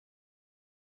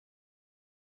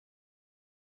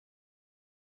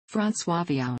François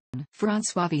Villon.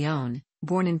 François Villon,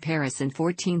 born in Paris in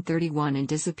 1431 and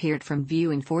disappeared from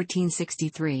view in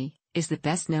 1463, is the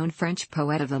best-known French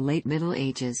poet of the late Middle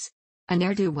Ages. A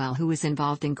ne'er-do-well who was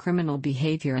involved in criminal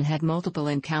behavior and had multiple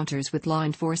encounters with law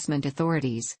enforcement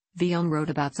authorities, Villon wrote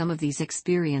about some of these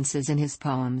experiences in his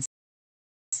poems.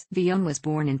 Villon was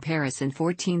born in Paris in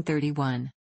 1431.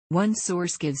 One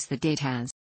source gives the date as.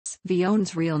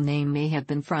 Villon's real name may have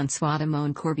been François de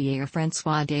Montcorbier or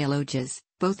François des Loges.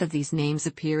 Both of these names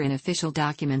appear in official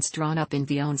documents drawn up in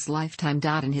Villon's lifetime.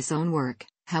 In his own work,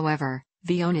 however,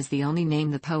 Villon is the only name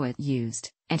the poet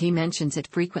used, and he mentions it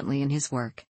frequently in his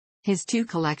work. His two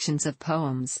collections of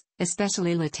poems,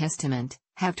 especially Le Testament,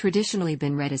 have traditionally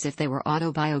been read as if they were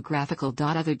autobiographical.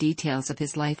 Other details of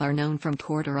his life are known from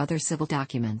court or other civil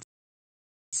documents.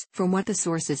 From what the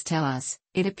sources tell us,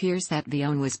 it appears that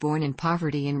Villon was born in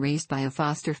poverty and raised by a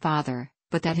foster father,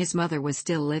 but that his mother was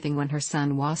still living when her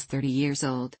son was 30 years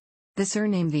old. The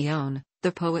surname Villon,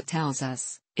 the poet tells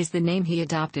us, is the name he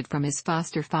adopted from his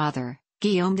foster father,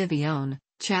 Guillaume de Villon,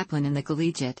 chaplain in the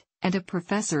collegiate, and a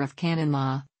professor of canon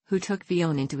law, who took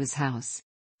Villon into his house.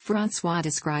 François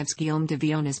describes Guillaume de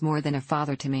Villon as more than a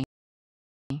father to me.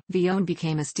 Villon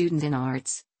became a student in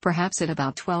arts, perhaps at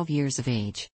about 12 years of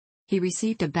age. He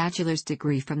received a bachelor's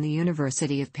degree from the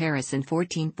University of Paris in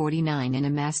 1449 and a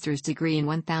master's degree in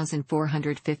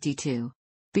 1452.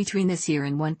 Between this year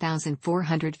and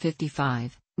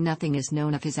 1455, nothing is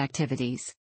known of his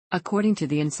activities. According to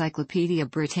the Encyclopaedia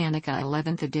Britannica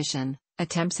 11th edition,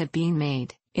 attempts have been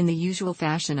made, in the usual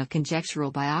fashion of conjectural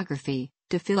biography,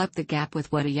 to fill up the gap with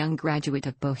what a young graduate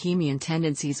of Bohemian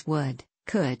tendencies would,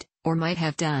 could, or might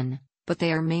have done, but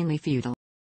they are mainly futile.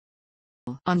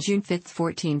 On June 5,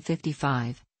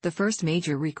 1455, the first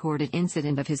major recorded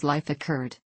incident of his life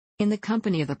occurred. In the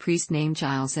company of a priest named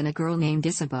Giles and a girl named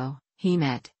Isabeau, he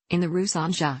met, in the Rue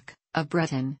Saint-Jacques, a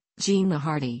Breton, Jean Le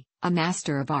Hardy, a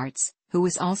master of arts, who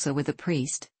was also with a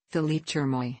priest, Philippe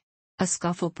Chermoy. A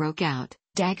scuffle broke out,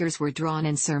 daggers were drawn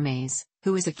and Sermais,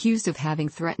 who was accused of having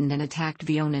threatened and attacked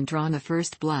Villon and drawn the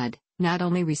first blood, not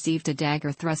only received a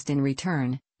dagger thrust in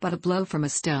return, but a blow from a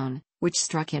stone, which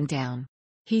struck him down.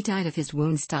 He died of his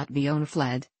wounds. Villon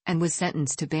fled, and was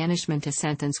sentenced to banishment, a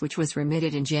sentence which was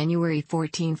remitted in January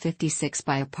 1456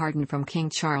 by a pardon from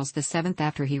King Charles VII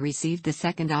after he received the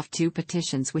second of two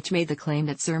petitions which made the claim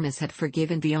that Sermais had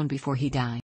forgiven Villon before he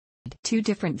died. Two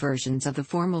different versions of the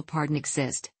formal pardon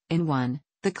exist. In one,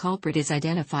 the culprit is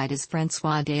identified as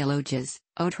François des Loges,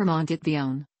 autrement dit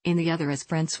Villon, in the other as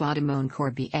François de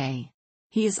Montcorbier.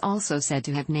 He is also said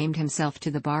to have named himself to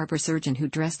the barber surgeon who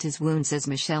dressed his wounds as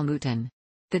Michel Mouton.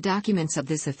 The documents of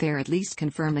this affair at least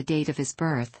confirm the date of his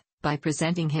birth, by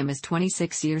presenting him as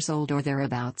 26 years old or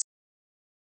thereabouts.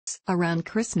 Around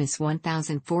Christmas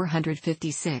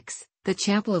 1456, the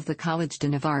chapel of the Collège de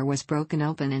Navarre was broken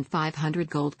open and 500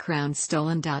 gold crowns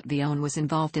stolen. Villon was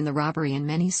involved in the robbery, and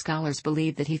many scholars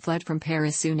believe that he fled from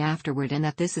Paris soon afterward and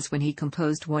that this is when he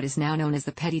composed what is now known as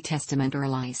the Petit Testament or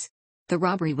Lice. The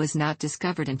robbery was not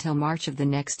discovered until March of the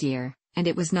next year, and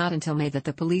it was not until May that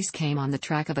the police came on the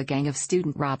track of a gang of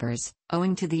student robbers,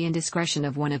 owing to the indiscretion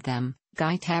of one of them,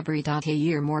 Guy Tabary. A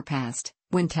year more passed,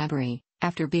 when Tabary,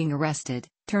 after being arrested,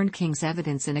 turned King's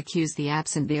evidence and accused the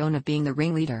absent Villon of being the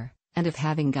ringleader, and of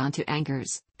having gone to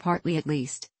Angers, partly at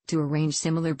least, to arrange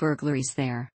similar burglaries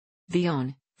there.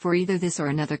 Villon, for either this or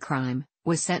another crime,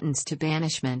 was sentenced to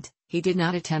banishment. He did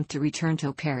not attempt to return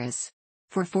to Paris.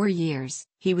 For 4 years,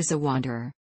 he was a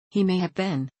wanderer. He may have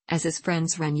been, as his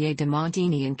friends Renier de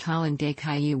Montigny and Colin de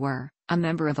Cailloux were, a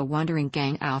member of a wandering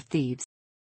gang of thieves.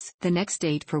 The next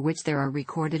date for which there are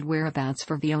recorded whereabouts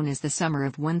for Villon is the summer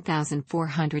of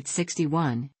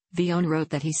 1461. Villon wrote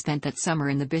that he spent that summer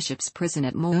in the bishop's prison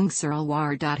at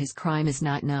Meung-sur-Loire. His crime is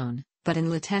not known, but in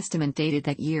Le Testament dated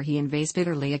that year he inveighs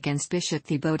bitterly against Bishop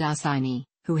Thibaut d'Assigny,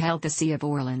 who held the See of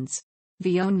Orleans.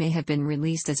 Villon may have been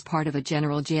released as part of a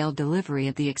general jail delivery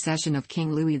at the accession of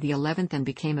King Louis XI and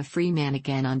became a free man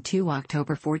again on 2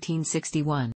 October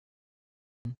 1461.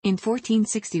 In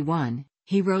 1461,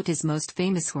 he wrote his most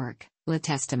famous work, Le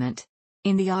Testament.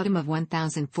 In the autumn of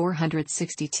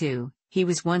 1462, he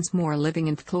was once more living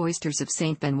in the cloisters of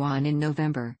Saint Benoît, and in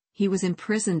November, he was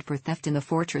imprisoned for theft in the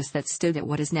fortress that stood at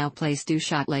what is now Place du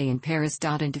Châtelet in Paris.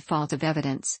 In default of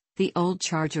evidence, the old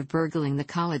charge of burgling the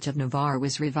College of Navarre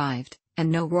was revived, and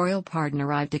no royal pardon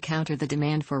arrived to counter the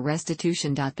demand for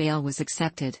restitution. Bail was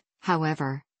accepted,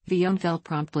 however. Villon fell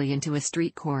promptly into a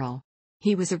street quarrel.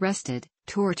 He was arrested,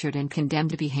 tortured and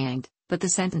condemned to be hanged, but the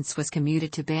sentence was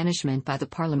commuted to banishment by the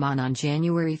Parlement on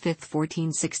January 5,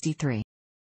 1463.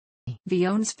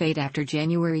 Villon's fate after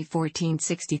January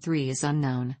 1463 is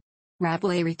unknown.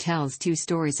 Rabelais retells two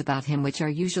stories about him which are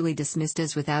usually dismissed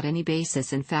as without any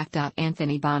basis in fact.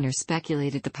 Anthony Bonner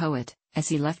speculated the poet, as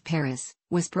he left Paris,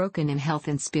 was broken in health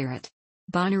and spirit.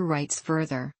 Bonner writes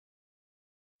further.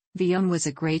 Villon was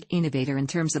a great innovator in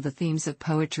terms of the themes of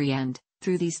poetry and,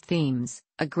 through these themes,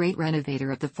 a great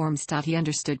renovator of the forms. He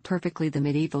understood perfectly the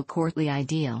medieval courtly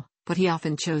ideal, but he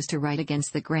often chose to write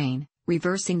against the grain,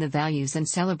 reversing the values and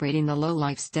celebrating the low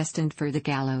lives destined for the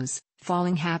gallows,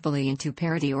 falling happily into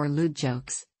parody or lewd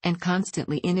jokes, and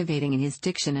constantly innovating in his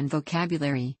diction and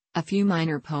vocabulary. A few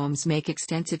minor poems make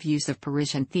extensive use of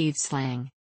Parisian thieves' slang.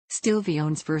 Still,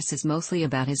 Villon's verse is mostly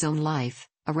about his own life,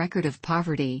 a record of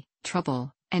poverty,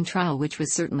 trouble, and trial which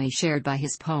was certainly shared by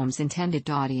his poem's intended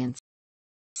audience.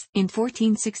 In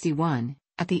 1461,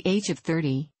 at the age of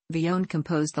 30, Villon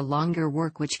composed the longer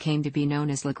work which came to be known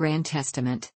as Le Grand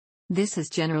Testament. This has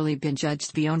generally been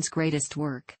judged Villon's greatest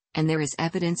work, and there is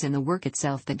evidence in the work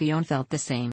itself that Villon felt the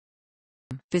same.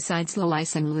 Besides Le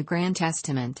Lys and Le Grand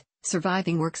Testament,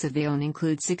 surviving works of Villon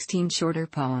include 16 shorter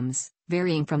poems,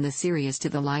 varying from the serious to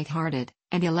the light-hearted,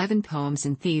 and 11 poems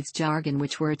in thieves' jargon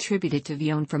which were attributed to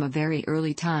Villon from a very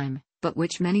early time, but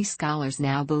which many scholars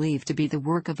now believe to be the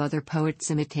work of other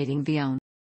poets imitating Villon.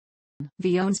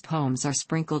 Villon's poems are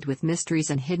sprinkled with mysteries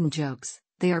and hidden jokes.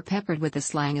 They are peppered with the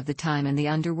slang of the time and the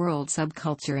underworld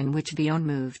subculture in which Villon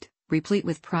moved, replete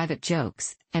with private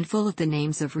jokes, and full of the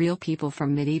names of real people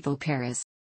from medieval Paris.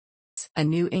 A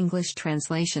new English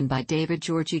translation by David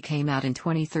Georgie came out in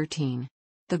 2013.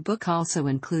 The book also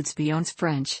includes Villon's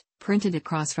French, printed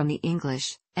across from the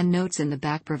English, and notes in the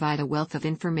back provide a wealth of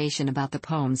information about the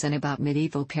poems and about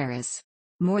medieval Paris.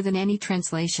 More than any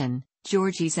translation,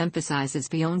 Georges emphasizes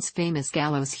Villon's famous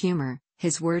gallows humor,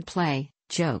 his wordplay,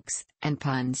 jokes, and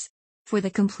puns. For the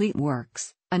complete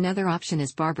works, another option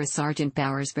is Barbara Sargent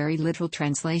Bower's very literal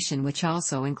translation, which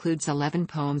also includes 11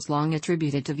 poems long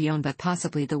attributed to Villon but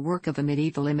possibly the work of a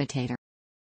medieval imitator.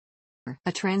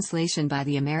 A translation by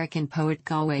the American poet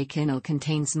Galway Kinnell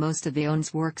contains most of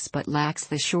Villon's works but lacks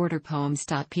the shorter poems.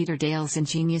 Peter Dale's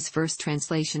ingenious verse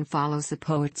translation follows the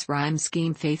poet's rhyme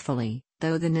scheme faithfully,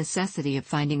 though the necessity of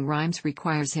finding rhymes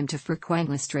requires him to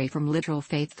frequently stray from literal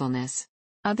faithfulness.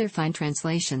 Other fine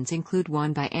translations include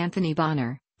one by Anthony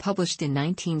Bonner, published in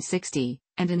 1960,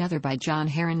 and another by John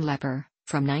Heron Lepper,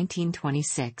 from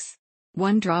 1926.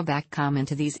 One drawback common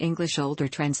to these English older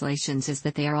translations is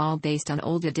that they are all based on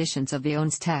old editions of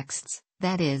Villon's texts,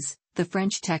 that is, the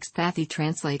French text that they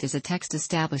translate is a text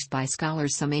established by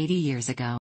scholars some 80 years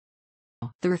ago.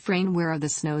 The refrain "Where are the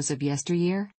snows of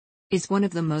yesteryear?" is one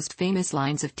of the most famous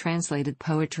lines of translated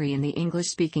poetry in the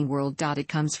English-speaking world. It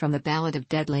comes from the Ballad of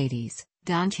Dead Ladies,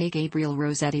 Dante Gabriel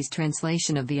Rossetti's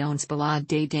translation of Villon's Ballade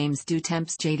des Dames du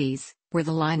Temps Jadis, where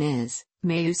the line is,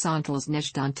 Mais où sont-elles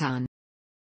neiges d'antan?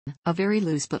 A very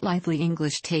loose but lively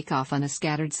English takeoff on a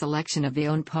scattered selection of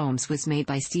Villon poems was made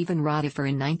by Stephen Roddifer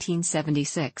in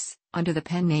 1976, under the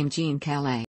pen name Jean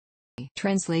Calais.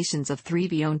 Translations of 3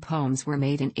 Villon poems were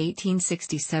made in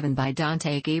 1867 by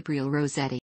Dante Gabriel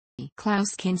Rossetti.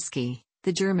 Klaus Kinski,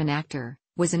 the German actor,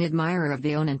 was an admirer of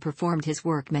Villon and performed his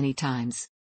work many times.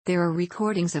 There are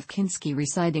recordings of Kinski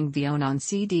reciting Villon on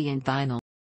CD and vinyl.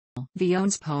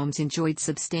 Villon's poems enjoyed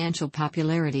substantial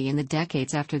popularity in the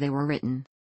decades after they were written.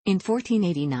 In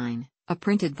 1489, a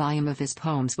printed volume of his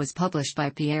poems was published by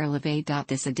Pierre Levet.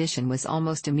 This edition was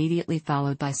almost immediately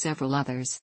followed by several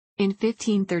others. In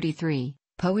 1533,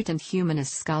 poet and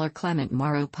humanist scholar Clement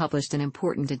Marot published an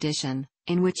important edition,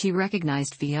 in which he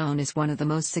recognized Villon as one of the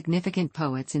most significant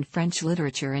poets in French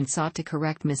literature and sought to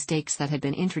correct mistakes that had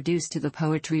been introduced to the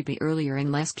poetry by earlier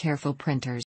and less careful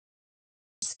printers.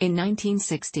 In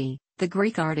 1960, the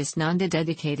Greek artist Nanda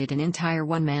dedicated an entire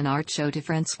one-man art show to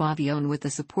François Villon with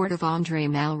the support of André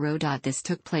Malraux. This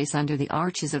took place under the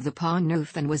arches of the Pont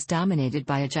Neuf and was dominated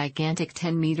by a gigantic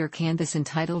 10-meter canvas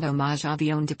entitled Hommage à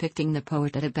Villon, depicting the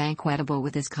poet at a banquetable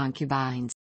with his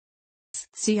concubines.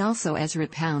 See also Ezra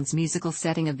Pound's musical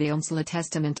setting of Villon's Le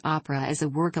Testament opera as a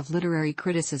work of literary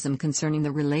criticism concerning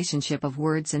the relationship of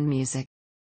words and music.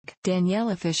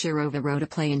 Daniela Fischerova wrote a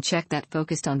play in Czech that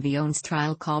focused on Villon's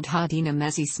trial called Hodina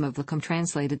mezi smvlkom,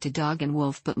 translated to Dog and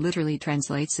Wolf but literally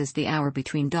translates as The Hour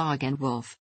Between Dog and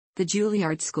Wolf. The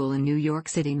Juilliard School in New York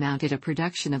City mounted a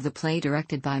production of the play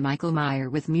directed by Michael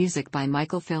Meyer with music by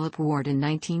Michael Philip Ward in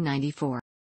 1994.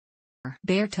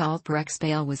 Bertolt Brecht's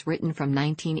Bale was written from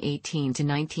 1918 to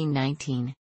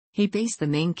 1919. He based the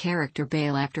main character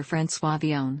Bale after François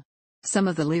Villon. Some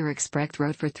of the lyrics Brecht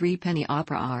wrote for threepenny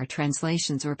opera are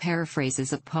translations or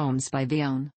paraphrases of poems by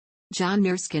Villon. John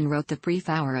Erskine wrote The Brief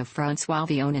Hour of François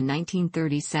Villon in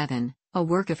 1937, a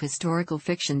work of historical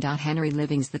fiction. Henry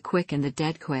Living's The Quick and the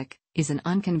Dead Quick, is an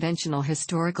unconventional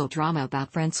historical drama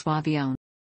about François Villon.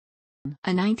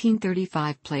 A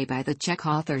 1935 play by the Czech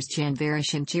authors Jan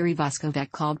Veriš and Jiří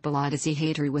Voskovič called Ballady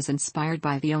Hatry was inspired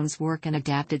by Villon's work and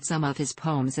adapted some of his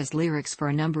poems as lyrics for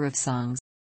a number of songs.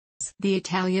 The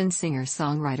Italian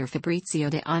singer-songwriter Fabrizio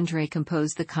De André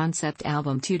composed the concept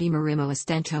album Tutti Marimo a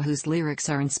Stento, whose lyrics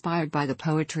are inspired by the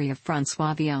poetry of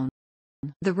François Villon.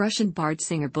 The Russian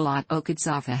bard-singer Bulat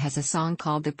Okudzofa has a song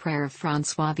called The Prayer of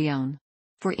François Villon.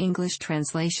 For English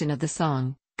translation of the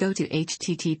song, go to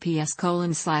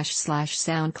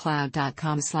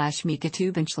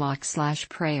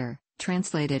https://soundcloud.com/mikatubenschlag/prayer,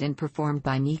 translated and performed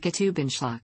by Mika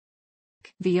Tubenschlag.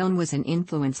 Villon was an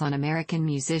influence on American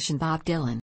musician Bob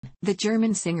Dylan. The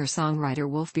German singer-songwriter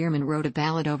Wolf Biermann wrote a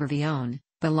ballad over Villon,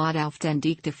 Ballade auf den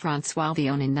Deck de François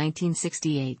Villon, in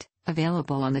 1968,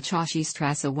 available on the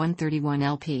Chaussee-Strasse 131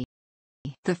 LP.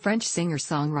 The French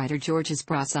singer-songwriter Georges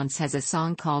Brassens has a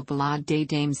song called Ballade des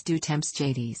Dames du Temps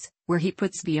Jadis, where he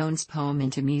puts Villon's poem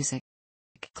into music.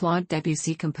 Claude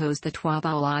Debussy composed the Trois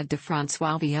Ballades de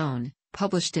François Villon,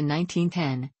 published in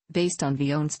 1910, based on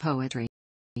Villon's poetry.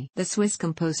 The Swiss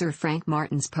composer Frank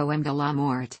Martin's Poème de la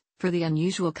Mort, for the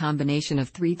unusual combination of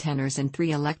 3 tenors and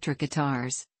 3 electric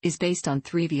guitars, is based on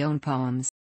 3 Villon poems.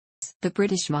 The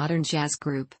British modern jazz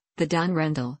group, the Don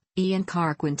Rendell, Ian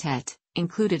Carr Quintet,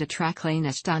 included a track La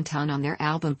Neige d'Antan on their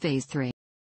album Phase 3.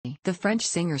 The French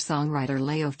singer-songwriter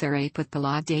Léo Ferré put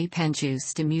Ballade des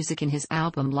Penjus to music in his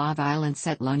album La Violence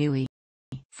et la Nuit.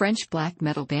 French black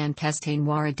metal band Peste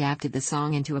Noire adapted the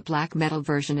song into a black metal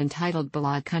version entitled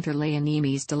Ballade contre les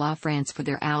ennemis de la France for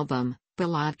their album,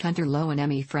 Ballade contre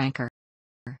l'ennemi Franqueur.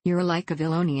 You're like a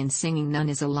Villonian singing nun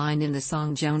is a line in the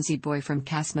song Jonesy Boy from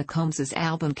Cass McCombs's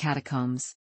album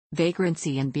Catacombs.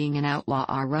 Vagrancy and being an outlaw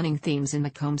are running themes in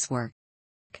McCombs' work.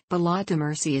 Ballade de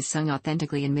Mercy is sung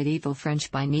authentically in medieval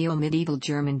French by neo-medieval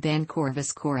German band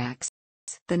Corvus Corax.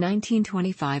 The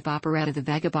 1925 operetta The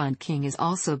Vagabond King is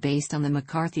also based on the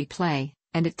McCarthy play,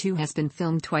 and it too has been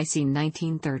filmed twice in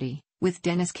 1930, with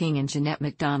Dennis King and Jeanette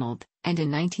MacDonald, and in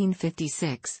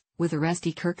 1956, with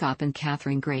Orestes Kirkhope and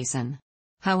Catherine Grayson.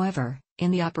 However,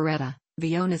 in the operetta,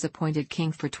 Villon is appointed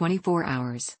king for 24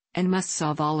 hours, and must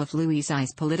solve all of Louis'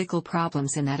 political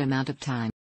problems in that amount of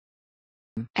time.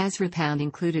 Ezra Pound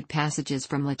included passages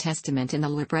from Le Testament in the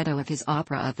libretto of his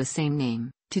opera of the same name,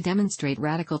 to demonstrate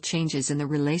radical changes in the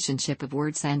relationship of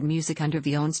words and music under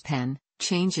Villon's pen,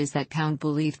 changes that Pound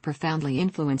believed profoundly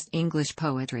influenced English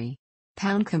poetry.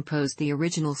 Pound composed the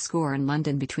original score in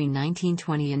London between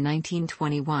 1920 and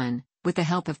 1921, with the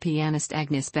help of pianist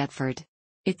Agnes Bedford.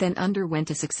 It then underwent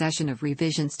a succession of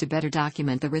revisions to better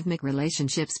document the rhythmic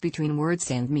relationships between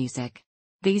words and music.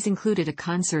 These included a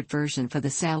concert version for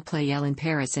the Salle Pleyel in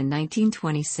Paris in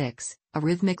 1926, a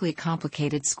rhythmically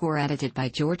complicated score edited by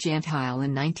George Antheil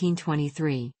in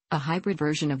 1923, a hybrid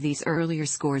version of these earlier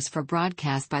scores for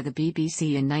broadcast by the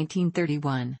BBC in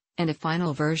 1931, and a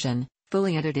final version,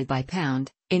 fully edited by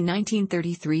Pound, in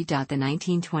 1933. The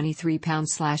 1923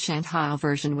 Pound/Antheil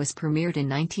version was premiered in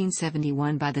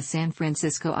 1971 by the San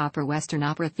Francisco Opera Western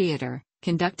Opera Theater,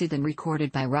 conducted and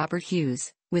recorded by Robert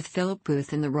Hughes, with Philip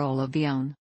Booth in the role of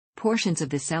Villon. Portions of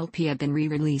this LP have been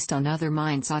re-released on Other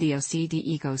Minds Audio CD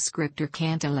Eco Scriptor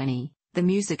Cantileni, the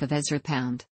music of Ezra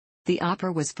Pound. The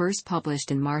opera was first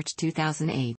published in March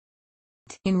 2008.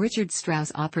 In Richard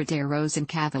Strauss' opera Der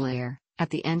Rosenkavalier, at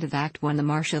the end of Act 1 the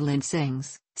Marcia Lind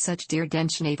sings, Such der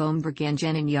Denschnee vom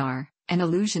Vergangenen Jahr, an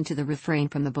allusion to the refrain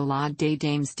from the Ballade des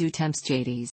Dames du Temps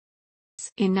Jadis.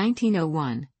 In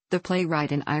 1901, the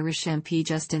playwright and Irish MP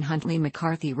Justin Huntley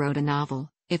McCarthy wrote a novel,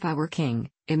 If I Were King,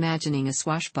 imagining a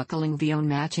swashbuckling Villon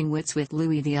matching wits with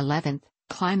Louis XI,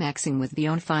 climaxing with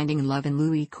Villon finding love in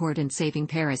Louis' court and saving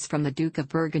Paris from the Duke of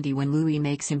Burgundy when Louis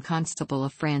makes him Constable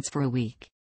of France for a week.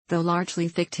 Though largely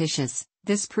fictitious,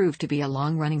 this proved to be a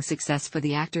long-running success for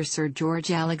the actor Sir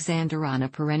George Alexander, on a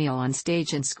perennial on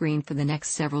stage and screen for the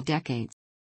next several decades.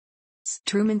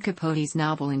 Truman Capote's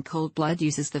novel In Cold Blood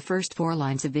uses the first 4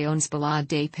 lines of Villon's Ballade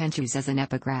des Penjus as an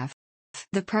epigraph.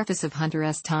 The preface of Hunter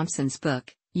S. Thompson's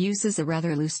book uses a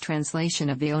rather loose translation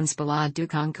of Villon's Ballade du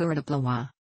Concours de Blois.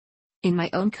 In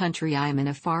my own country I am in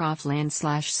a far-off land /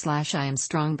 I am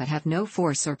strong but have no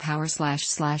force or power /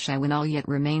 I win all yet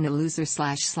remain a loser /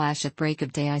 at break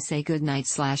of day I say good night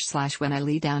 / when I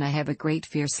lie down I have a great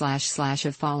fear /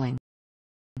 of falling.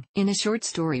 In a short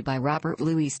story by Robert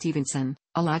Louis Stevenson,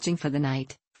 A Lodging for the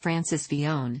Night, Francis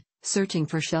Villon, searching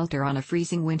for shelter on a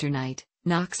freezing winter night,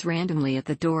 knocks randomly at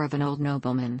the door of an old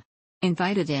nobleman.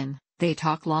 Invited in, they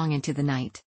talk long into the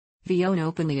night. Villon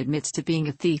openly admits to being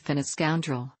a thief and a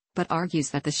scoundrel, but argues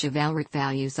that the chivalric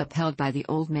values upheld by the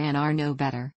old man are no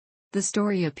better. The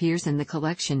story appears in the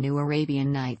collection New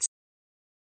Arabian Nights.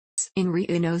 In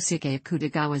Ryunosuke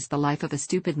Akutagawa's The Life of a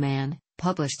Stupid Man,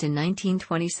 published in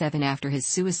 1927 after his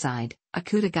suicide,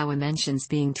 Akutagawa mentions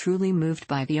being truly moved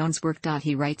by Villon's work.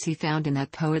 He writes he found in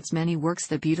that poet's many works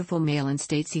the beautiful male and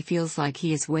states he feels like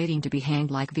he is waiting to be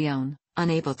hanged like Villon,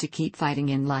 unable to keep fighting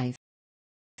in life.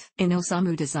 In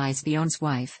Osamu Dazai's Villon's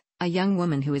wife, a young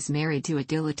woman who is married to a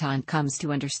dilettante comes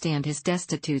to understand his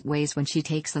destitute ways when she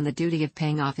takes on the duty of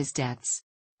paying off his debts.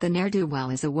 The ne'er-do-well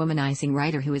is a womanizing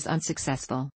writer who is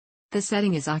unsuccessful. The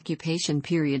setting is occupation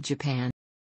period Japan.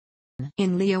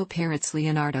 In Leo Parrot's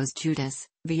Leonardo's Judas,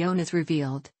 Villon is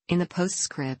revealed, in the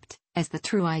postscript, as the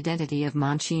true identity of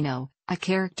Moncino, a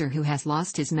character who has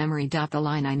lost his memory. The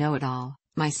line "I know it all,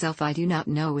 myself I do not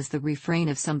know" is the refrain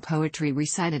of some poetry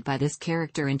recited by this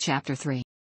character in Chapter 3.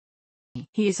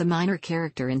 He is a minor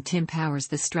character in Tim Power's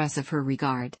The Stress of Her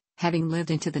Regard, having lived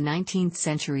into the 19th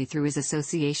century through his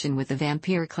association with the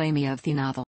vampire Clamia of the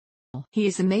novel. He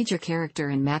is a major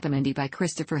character in Mapamundi by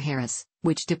Christopher Harris,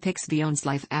 which depicts Villon's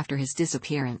life after his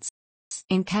disappearance.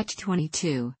 In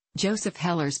Catch-22, Joseph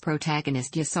Heller's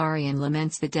protagonist Yassarian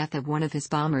laments the death of one of his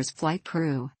bomber's flight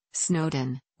crew,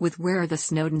 Snowden, with "Where are the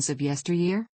Snowdens of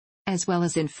yesteryear?" as well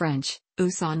as in French, "Où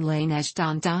sont les neiges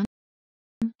d'antan?"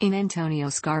 In Antonio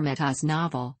Scarmetta's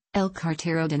novel, El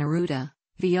Cartero de Neruda,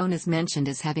 Villon is mentioned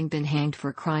as having been hanged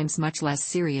for crimes much less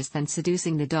serious than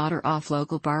seducing the daughter of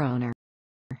local bar owner.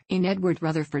 In Edward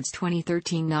Rutherford's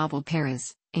 2013 novel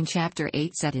Paris, in Chapter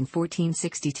 8 set in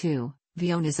 1462,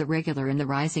 Villon is a regular in the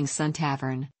Rising Sun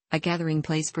Tavern, a gathering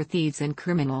place for thieves and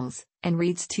criminals, and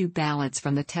reads 2 ballads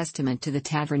from the Testament to the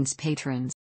tavern's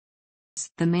patrons.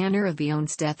 The manner of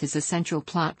Villon's death is a central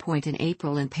plot point in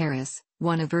April in Paris,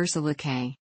 one of Ursula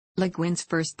K. Le Guin's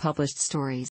first published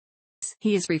stories.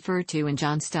 He is referred to in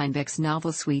John Steinbeck's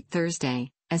novel Sweet Thursday,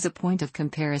 as a point of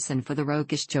comparison for the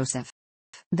roguish Joseph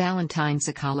Valentine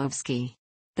Sokolovsky.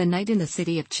 The Night in the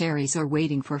City of Cherries or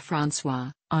Waiting for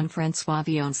François, on François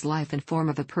Villon's life and form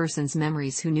of a person's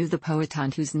memories who knew the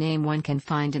poetant whose name one can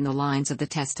find in the lines of the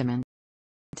Testament.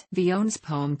 Villon's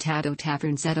poem Tado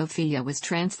Tavernzetto Fia was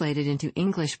translated into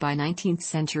English by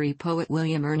 19th-century poet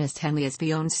William Ernest Henley as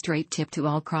Villon's straight tip to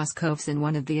all cross coves, and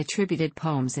one of the attributed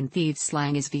poems in thieves'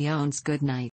 slang is Villon's Good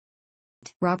Night.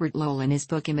 Robert Lowell in his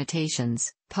book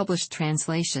Imitations, published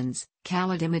translations, call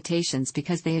it imitations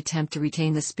because they attempt to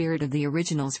retain the spirit of the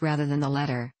originals rather than the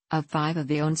letter, of 5 of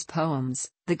Villon's poems: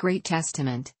 The Great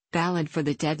Testament, Ballad for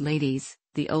the Dead Ladies,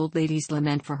 The Old Lady's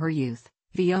Lament for Her Youth,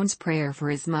 Villon's Prayer for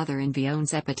His Mother, and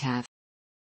Villon's Epitaph.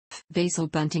 Basil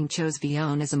Bunting chose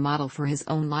Villon as a model for his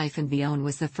own life, and Villon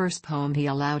was the first poem he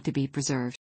allowed to be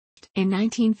preserved. In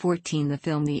 1914 the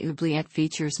film The Oubliette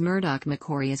features Murdoch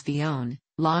McCory as Villon,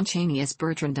 Lon Chaney as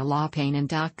Bertrand de Lopane, and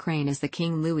Doc Crane as the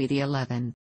King Louis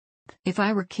XI. If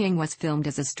I Were King was filmed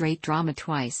as a straight drama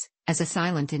twice, as a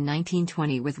silent in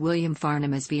 1920 with William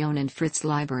Farnham as Villon and Fritz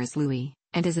Leiber as Louis,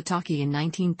 and as a talkie in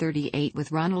 1938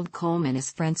 with Ronald Colman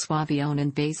as François Villon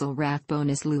and Basil Rathbone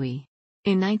as Louis.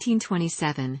 In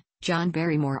 1927, John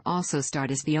Barrymore also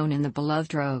starred as Villon in The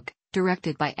Beloved Rogue,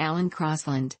 directed by Alan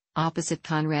Crosland, opposite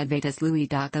Conrad Veidt as Louis.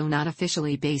 Though not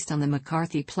officially based on the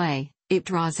McCarthy play, it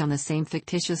draws on the same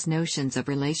fictitious notions of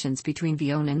relations between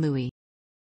Villon and Louis.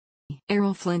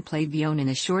 Errol Flynn played Villon in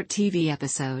a short TV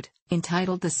episode,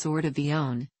 entitled The Sword of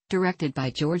Villon, directed by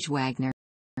George Wagner.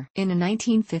 In a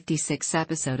 1956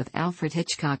 episode of Alfred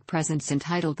Hitchcock Presents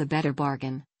entitled The Better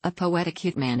Bargain, a poetic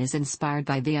hitman is inspired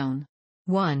by Villon.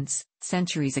 Once,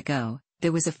 centuries ago,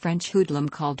 there was a French hoodlum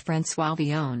called François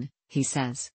Villon, he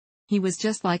says. He was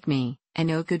just like me, a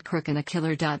no-good crook and a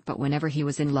killer. But whenever he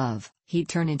was in love, he'd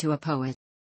turn into a poet.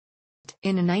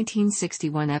 In a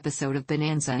 1961 episode of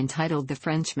Bonanza entitled The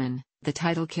Frenchman, the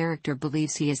title character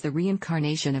believes he is the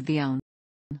reincarnation of Villon.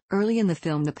 Early in the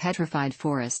film The Petrified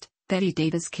Forest, Betty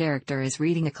Davis' character is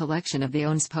reading a collection of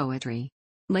Villon's poetry.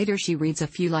 Later she reads a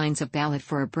few lines of Ballad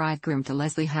for a Bridegroom to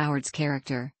Leslie Howard's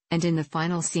character, and in the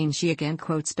final scene she again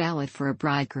quotes Ballad for a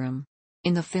Bridegroom.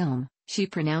 In the film, she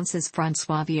pronounces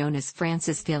François Villon as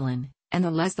Francis Villon, and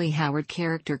the Leslie Howard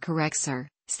character corrects her,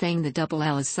 saying the double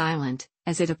L is silent,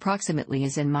 as it approximately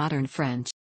is in modern French.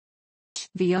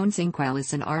 Villon's inkwell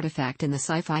is an artifact in the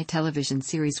sci-fi television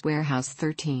series Warehouse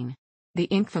 13. The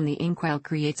ink from the inkwell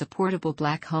creates a portable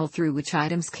black hole through which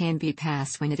items can be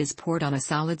passed when it is poured on a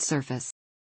solid surface.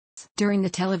 During the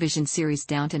television series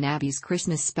Downton Abbey's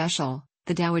Christmas special,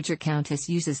 the Dowager Countess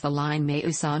uses the line Mais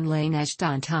où sont les neiges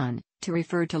d'antan, to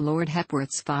refer to Lord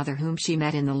Hepworth's father whom she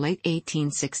met in the late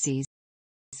 1860s.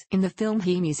 In the film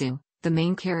Himizu, the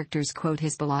main characters quote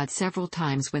his ballad several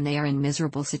times when they are in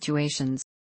miserable situations.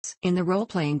 In the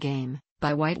role-playing game,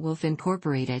 by White Wolf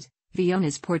Incorporated, Villon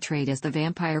is portrayed as the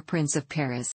vampire prince of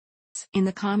Paris. In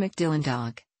the comic Dylan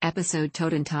Dog, Episode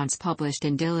Totentans published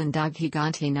in Dylan Dog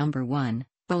Gigante No. 1.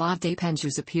 Ballade dei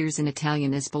Penguins appears in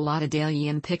Italian as Ballata degli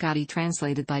Impiccati,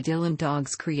 translated by Dylan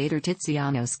Dog's creator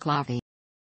Tiziano Sclavi.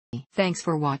 Thanks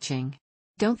for watching.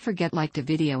 Don't forget like the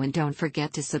video and don't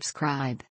forget to subscribe.